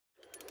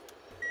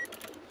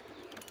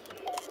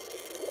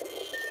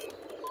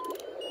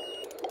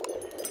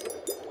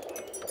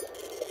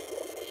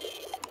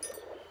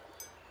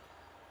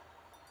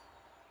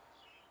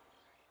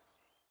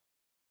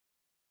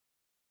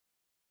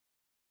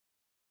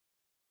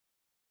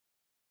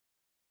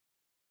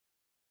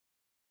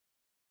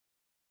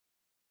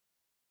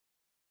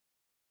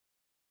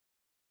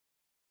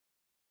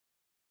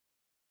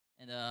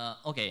And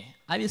okay,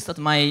 I will start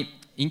my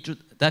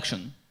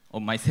introduction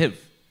of myself.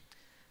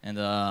 And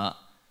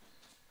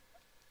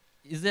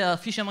is there a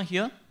fisherman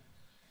here?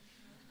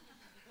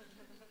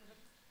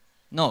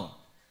 No.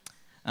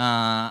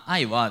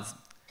 I was.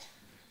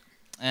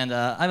 And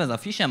I was a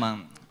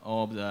fisherman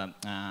of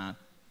the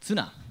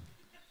tuna.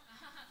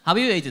 Have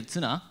you eaten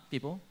tuna,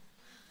 people?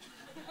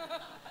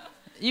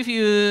 If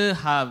you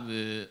have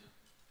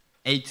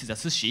ate the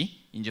sushi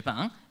in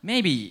Japan,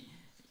 maybe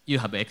you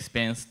have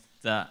experienced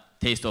the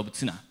taste of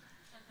tuna.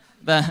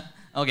 But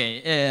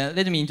okay,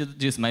 let me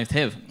introduce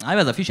myself. I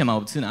was a fisherman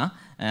of tuna.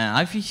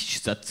 I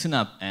fished the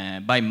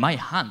tuna by my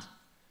hand,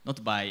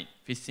 not by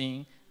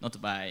fishing, not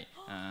by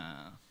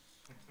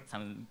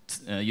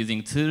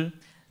using tool,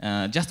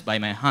 just by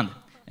my hand.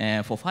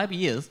 For 5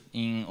 years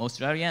in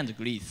Australia and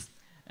Greece.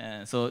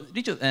 And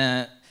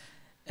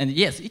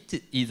yes,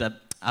 it is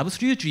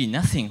absolutely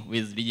nothing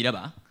with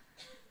Ridilover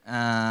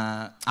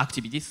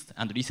activities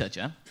and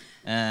researcher.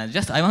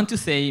 Just I want to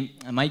say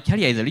my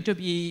career is a little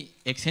bit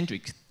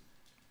eccentric.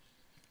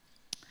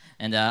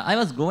 And I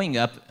was growing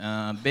up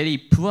very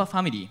poor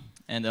family,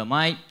 and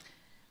my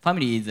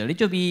family is a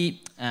little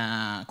bit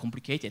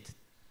complicated.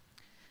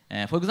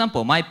 For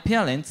example, my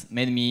parents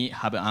made me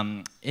have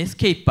an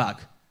escape bag.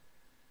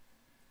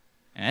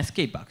 An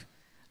escape bag.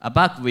 A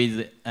bag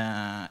with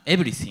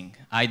everything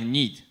I'd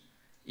need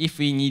if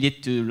we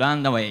needed to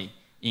run away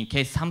in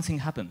case something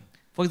happened.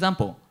 For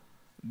example,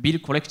 bill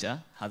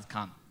collector has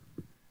come.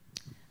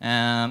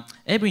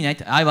 Every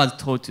night I was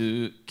told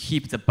to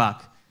keep the bag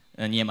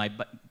near my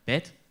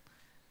bed.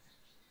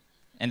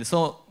 And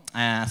so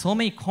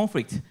many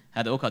conflicts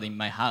had occurred in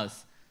my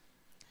house.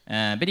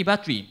 Very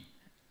badly,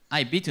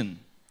 I beaten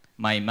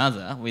my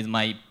mother with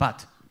my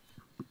bat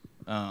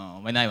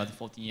when I was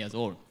 14 years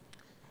old.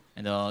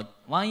 And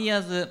 1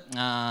 year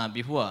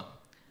before,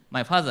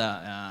 my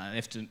father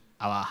left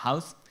our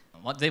house.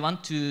 They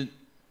want to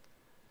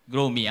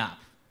grow me up.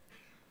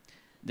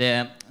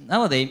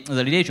 Nowadays,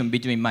 the relation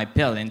between my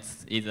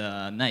parents is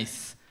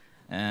nice.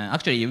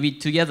 Actually, we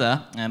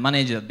together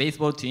manage a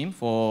baseball team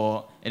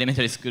for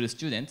elementary school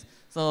students.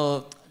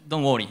 So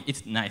don't worry,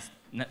 it's nice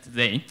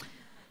today.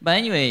 But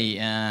anyway,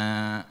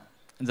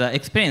 the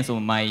experience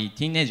of my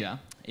teenager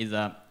is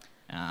a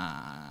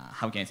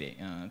how can I say,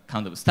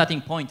 kind of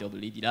starting point of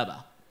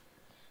Ridilover.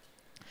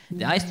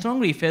 I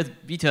strongly felt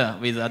bitter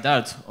with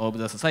adults of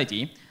the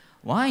society.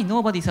 Why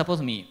nobody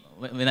supports me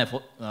when I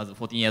was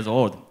 14 years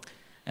old?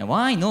 And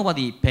why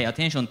nobody pay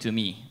attention to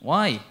me?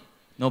 Why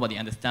nobody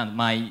understand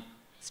my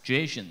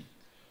situation?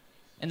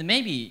 And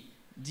maybe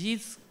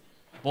this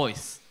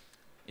voice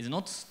is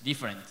not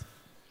different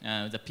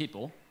the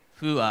people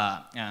who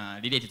are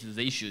related to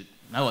the issue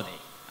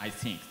nowadays, I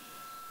think.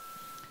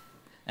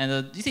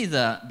 And this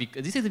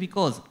is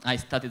because I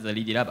started the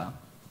Ridilover.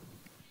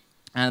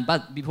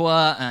 But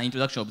before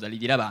introduction of the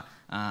Ridilover,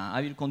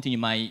 I will continue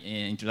my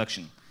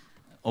introduction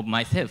of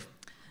myself.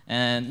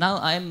 And now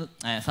I'm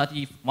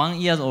 31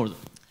 years old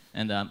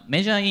and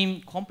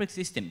measuring complex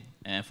system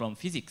from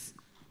physics,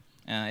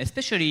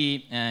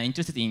 especially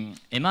interested in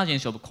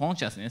emergence of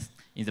consciousness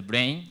in the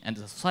brain and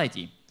the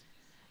society.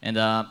 And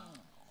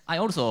I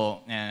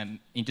also am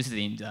interested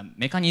in the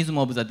mechanism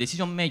of the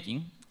decision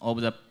making of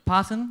the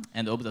person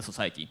and of the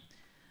society.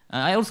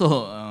 I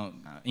also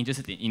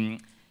interested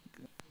in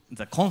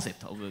the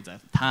concept of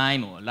the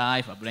time or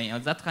life or brain, or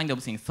that kind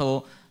of thing.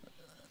 So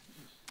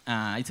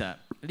it's a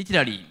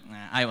literally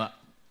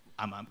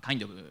I'm a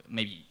kind of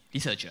maybe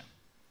researcher.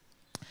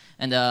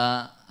 And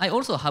I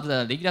also have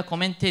the regular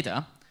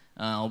commentator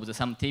of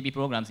some TV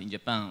programs in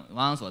Japan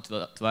once or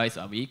twice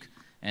a week.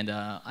 And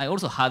I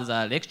also had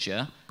the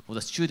lecture for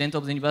the student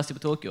of the University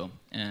of Tokyo,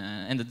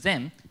 and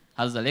then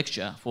has a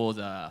lecture for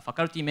the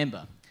faculty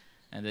member.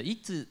 And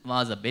it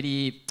was a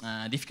very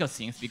difficult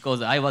thing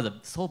because I was a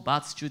so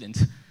bad student.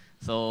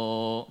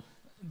 So,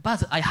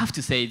 but I have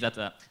to say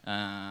that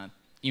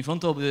in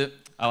front of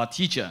our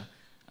teacher,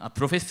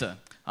 professor,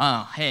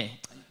 hey,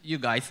 you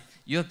guys,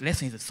 your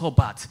lesson is so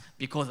bad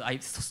because I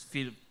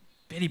feel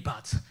very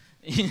bad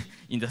in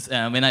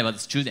when I was a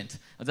student.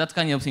 That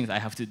kind of things I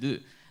have to do.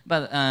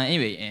 But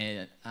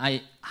anyway,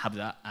 I have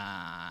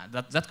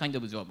that kind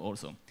of job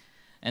also.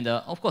 And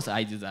of course,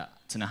 I do the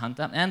tuna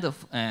hunter. And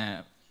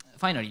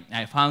finally,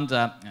 I found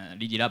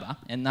Ridilover,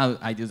 and now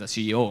I do the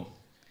CEO.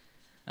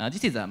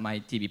 This is my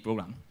TV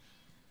program.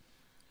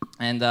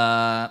 And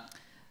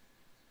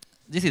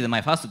this is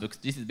my first book.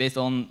 This is based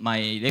on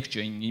my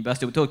lecture in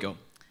University of Tokyo.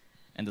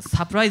 And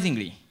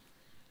surprisingly,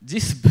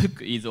 this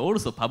book is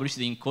also published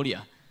in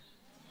Korea.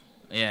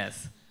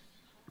 Yes.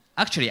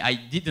 Actually, I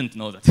didn't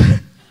know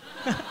that.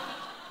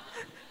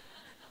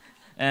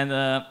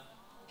 And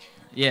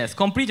yes,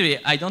 completely,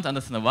 I don't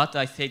understand what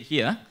I said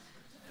here,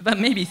 but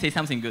maybe say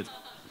something good.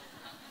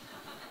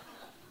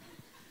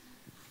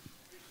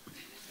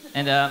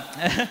 And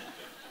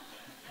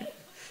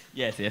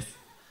yes.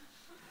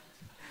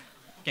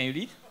 Can you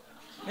read?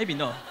 Maybe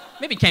no.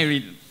 Maybe can you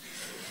read?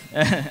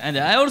 And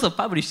I also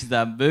published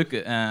the book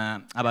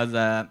about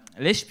the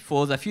recipe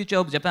for the future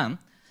of Japan.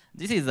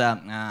 This is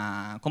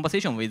a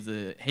conversation with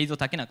Heizo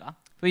Takenaka,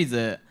 who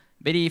is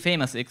very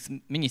famous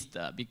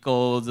ex-minister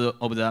because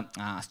of the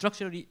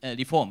structural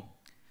reform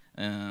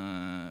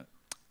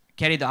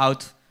carried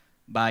out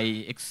by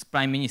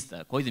ex-prime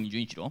minister Koizumi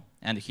Junichiro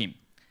and him.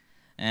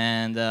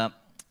 And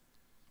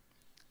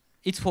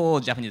it's for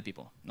Japanese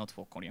people, not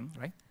for Korean,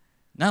 right?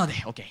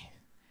 Nowadays, okay.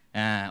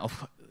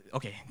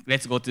 Okay,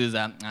 let's go to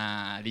the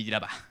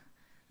Ridilover.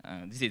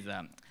 This is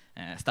the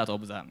start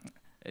of the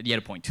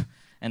real point.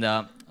 And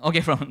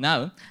okay, from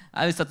now,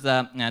 I will start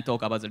the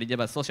talk about the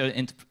Ridilover social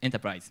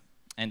enterprise.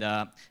 And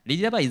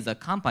Ridilover is a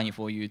company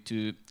for you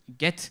to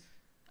get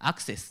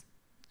access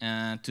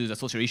to the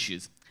social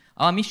issues.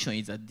 Our mission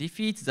is to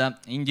defeat the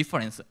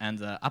indifference and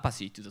the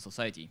apathy to the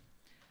society.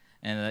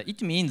 And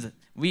it means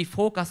we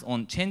focus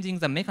on changing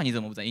the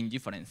mechanism of the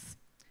indifference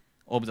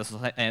of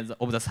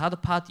the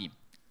third party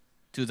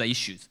to the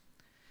issues,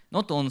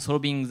 not on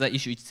solving the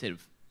issue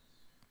itself.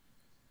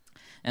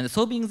 And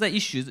solving the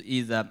issues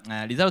is a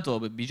result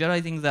of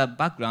visualizing the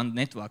background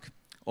network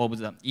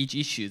of each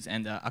issues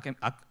and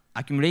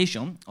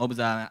accumulation of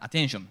the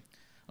attention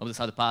of the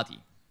third party.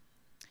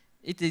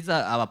 It is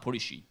our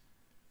policy.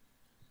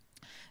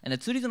 And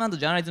tourism and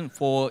journalism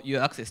for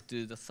your access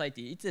to the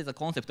society, it is a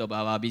concept of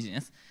our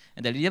business.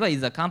 And the Ridilover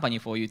is a company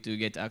for you to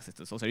get access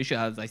to social issues,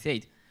 as I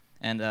said.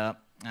 And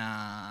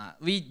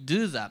we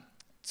do the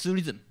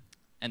tourism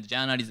and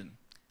journalism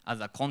as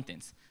a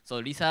contents. So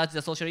research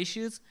the social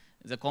issues,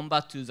 the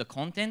convert to the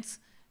contents,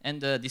 and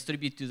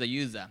distribute to the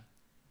user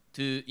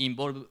to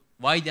involve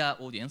wider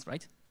audience,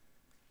 right?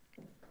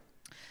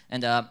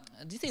 And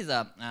this is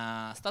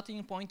a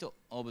starting point of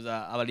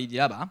our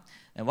Ridilover.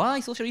 Why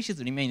social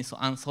issues remain so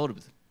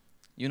unsolved?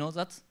 You know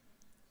that?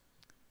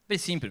 Very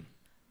simple.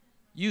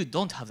 You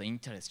don't have the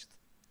interest.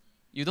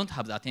 You don't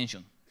have the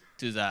attention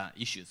to the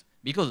issues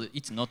because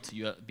it's not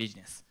your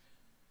business,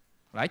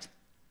 right?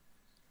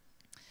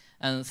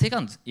 And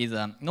second is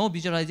no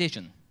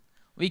visualization.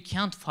 We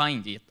can't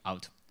find it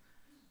out.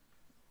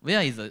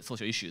 Where is the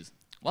social issues?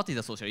 What is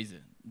the social issue?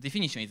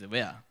 Definition is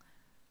where.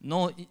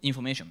 No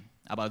information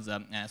about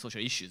the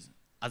social issues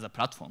as a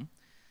platform.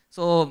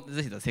 So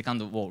this is the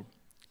second wall.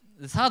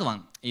 The third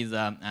one is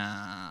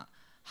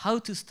how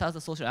to start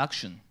a social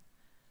action.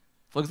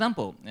 For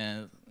example,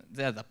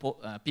 there are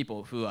the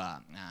people who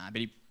are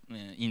very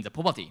in the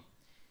poverty.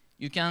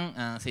 You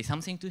can say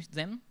something to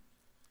them.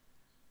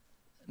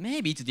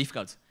 Maybe it's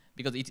difficult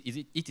because it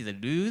is a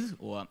lose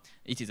or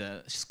it is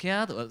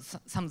scared or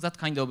some that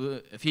kind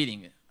of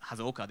feeling has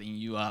occurred in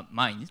your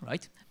mind,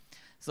 right?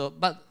 So,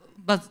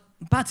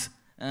 but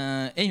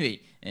anyway,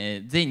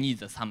 they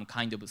need some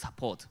kind of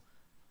support.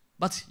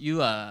 But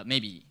you are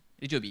maybe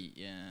little bit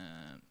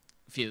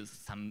feel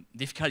some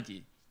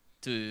difficulty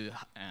to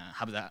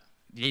have the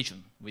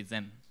relation with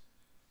them.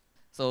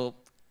 So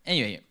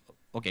anyway,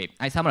 okay,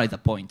 I summarize the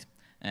point.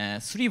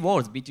 3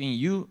 walls between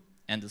you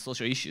and the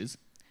social issues.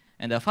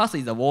 And the first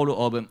is the wall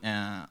of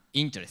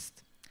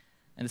interest.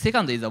 And the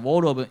second is the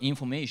wall of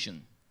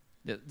information.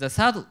 The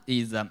third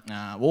is the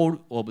wall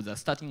of the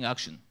starting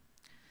action.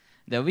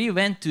 We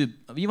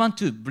want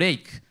to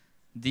break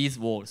these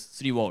walls,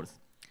 3 walls.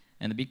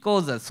 And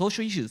because the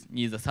social issues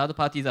need the third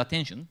party's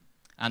attention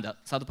and the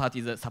third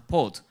party's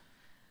support,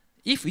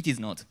 if it is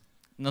not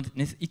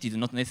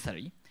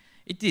necessary,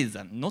 it is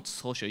not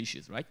social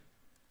issues, right?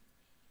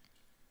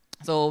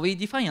 So we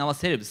define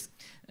ourselves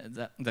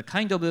the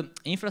kind of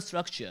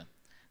infrastructure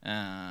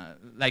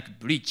like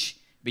bridge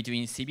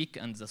between civic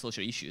and the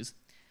social issues.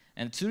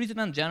 And tourism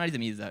and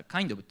journalism is a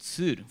kind of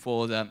tool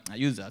for the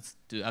users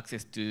to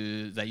access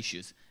to the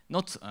issues,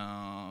 not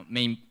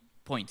main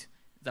point.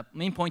 The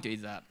main point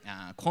is the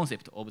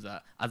concept of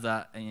the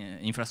other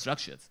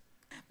infrastructures.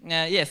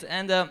 Yes,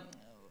 and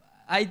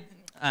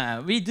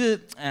we do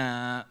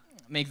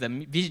make the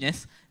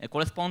business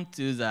correspond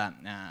to the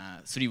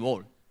 3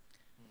 walls.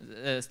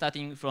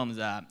 Starting from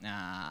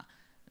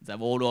the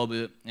wall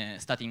of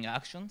starting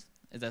actions,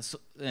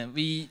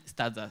 we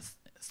start the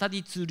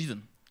study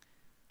tourism,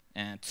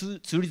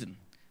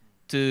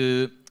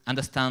 to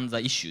understand the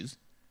issues.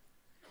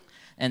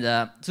 And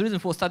tourism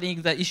for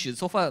studying the issues,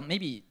 so far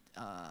maybe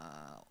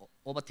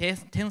over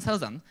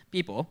 10,000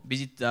 people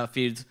visit the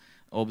field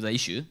of the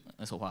issue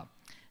so far.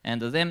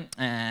 And then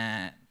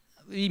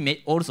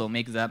we also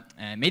make the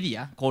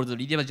media called the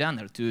Ridilover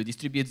Journal to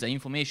distribute the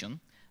information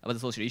about the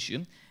social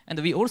issue. And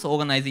we also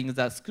organizing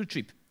the school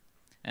trip.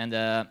 And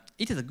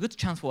it is a good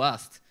chance for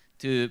us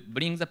to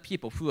bring the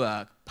people who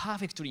are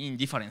perfectly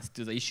indifferent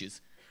to the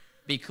issues,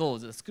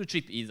 because the school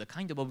trip is a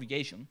kind of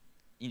obligation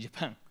in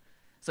Japan.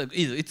 So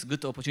it's a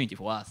good opportunity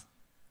for us.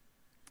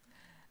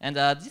 And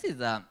this is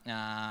the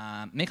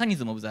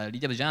mechanism of the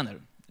Ridilover Journal.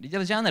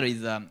 Ridilover Journal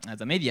is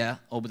the media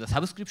of the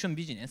subscription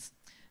business.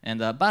 And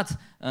but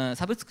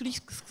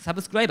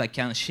subscriber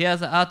can share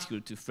the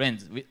article to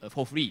friends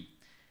for free.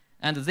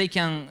 And they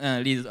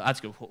can read the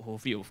article for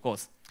free, of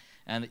course.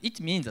 And it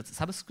means that the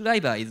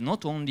subscriber is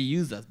not only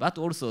users, but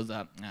also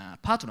the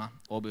partner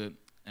of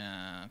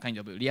kind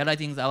of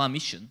realizing our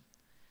mission.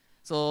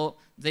 So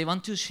they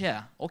want to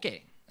share,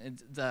 okay,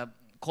 the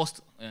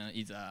cost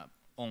is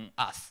on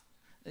us.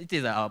 It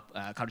is our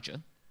culture.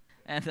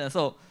 And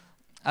so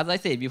as I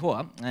said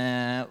before,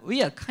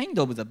 we are kind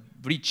of the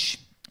bridge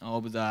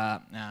of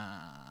the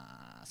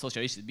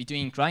social issues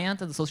between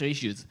client and social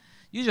issues.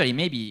 Usually,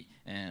 maybe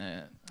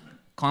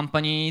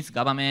companies,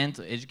 government,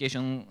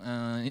 education,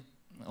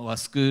 or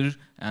school,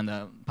 and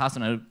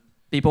personal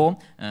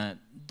people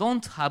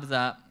don't have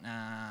the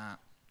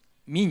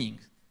meaning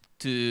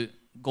to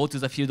go to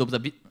the field of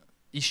the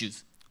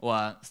issues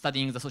or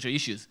studying the social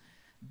issues.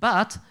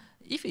 But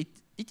if it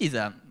is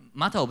a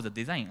matter of the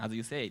design, as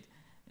you said,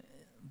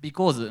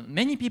 because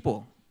many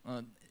people,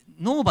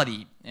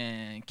 nobody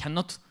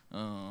cannot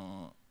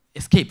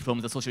escape from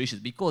the social issues,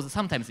 because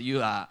sometimes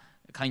you are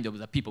kind of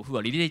the people who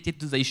are related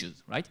to the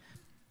issues, right?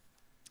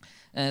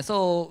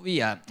 So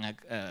we are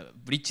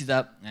bridge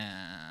the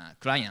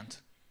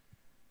client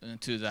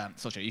to the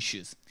social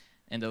issues,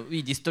 and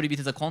we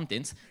distribute the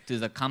contents to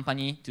the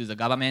company, to the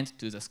government,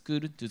 to the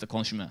school, to the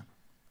consumer.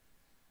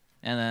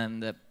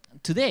 And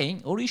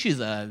today, all issues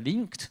are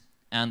linked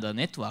and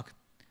network.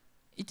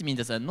 It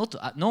means that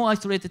no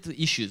isolated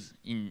issues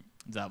in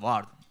the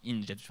world,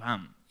 in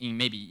Japan, in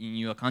maybe in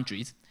your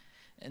countries.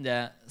 And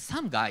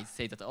some guys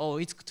say that, oh,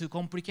 it's too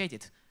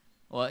complicated,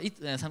 or it's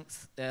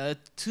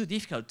too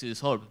difficult to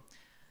solve.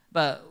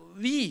 But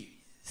we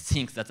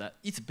think that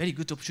it's a very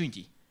good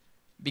opportunity,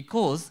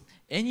 because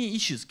any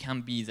issues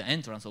can be the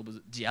entrance of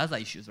the other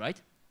issues,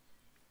 right?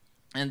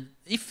 And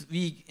if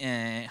we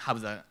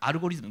have the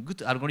algorithm,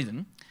 good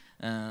algorithm,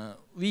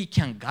 we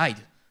can guide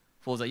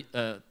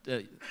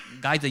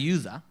the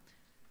user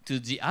to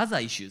the other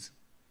issues,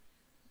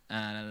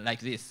 like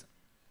this.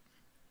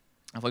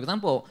 For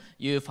example,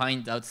 you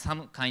find out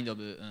some kind of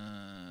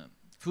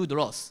food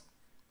loss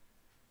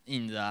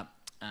in the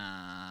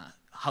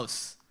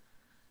house,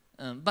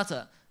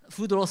 but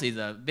food loss is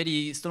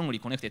very strongly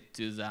connected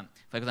to the,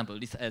 for example,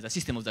 the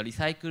system of the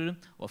recycle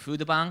or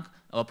food bank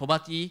or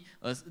poverty.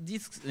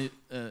 This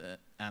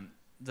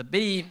the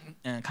very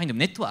kind of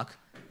network.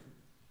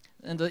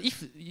 And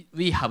if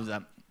we have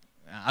the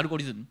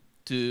algorithm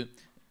to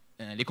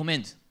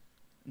recommend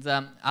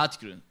the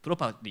article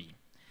properly,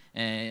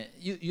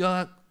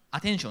 your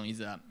attention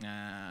is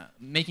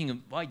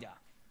making wider.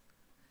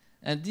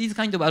 And this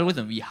kind of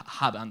algorithm we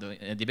have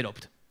and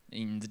developed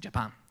in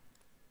Japan.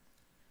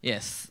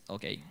 Yes,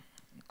 okay.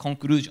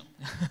 Conclusion.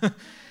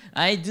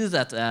 I do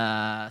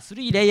that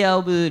 3 layers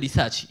of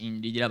research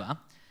in Ridilover,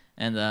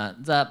 and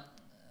the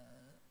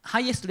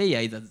highest layer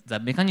is the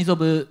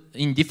mechanism of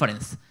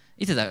indifference.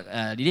 It is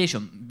a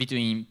relation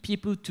between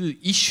people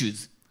to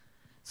issues.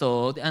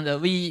 So,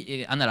 and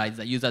we analyze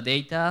the user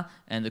data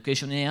and the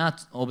questionnaire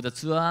of the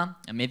tour,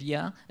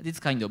 media, this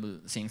kind of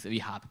things we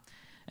have.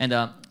 And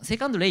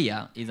second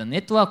layer is a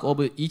network of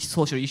each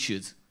social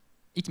issues.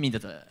 It means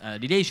that a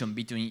relation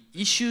between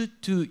issue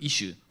to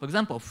issue. For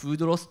example,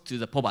 food loss to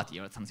the poverty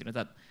or something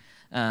like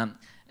that.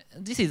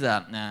 This is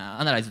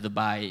analyzed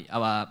by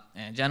our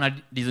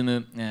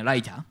journalism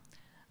writer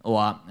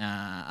or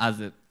as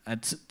a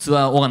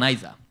tour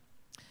organizer.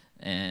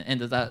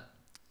 And the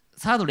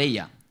third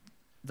layer,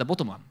 the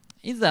bottom one,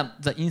 is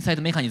the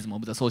inside mechanism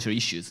of the social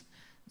issues.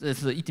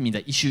 It means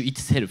the issue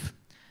itself.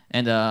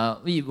 And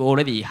we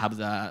already have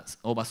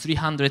over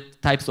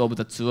 300 types of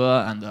the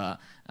tour and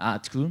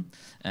article.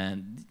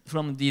 And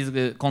from these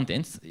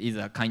contents is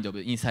a kind of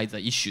inside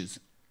the issues.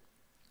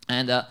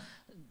 And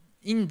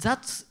in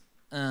that,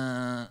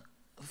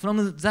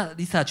 from that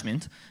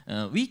researchment,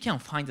 we can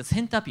find the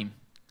center pin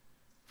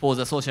for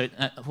the social,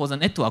 for the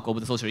network of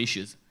the social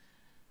issues.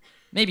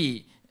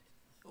 Maybe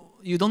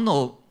you don't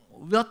know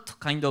what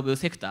kind of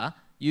sector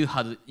you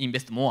had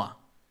invest more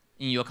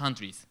in your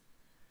countries,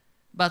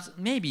 but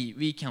maybe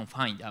we can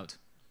find out.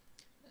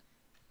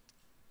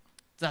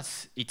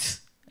 That's it.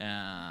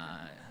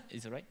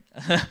 Is it right?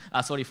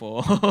 Sorry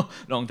for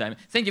long time.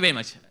 Thank you very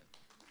much.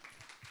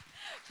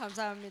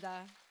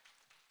 감사합니다.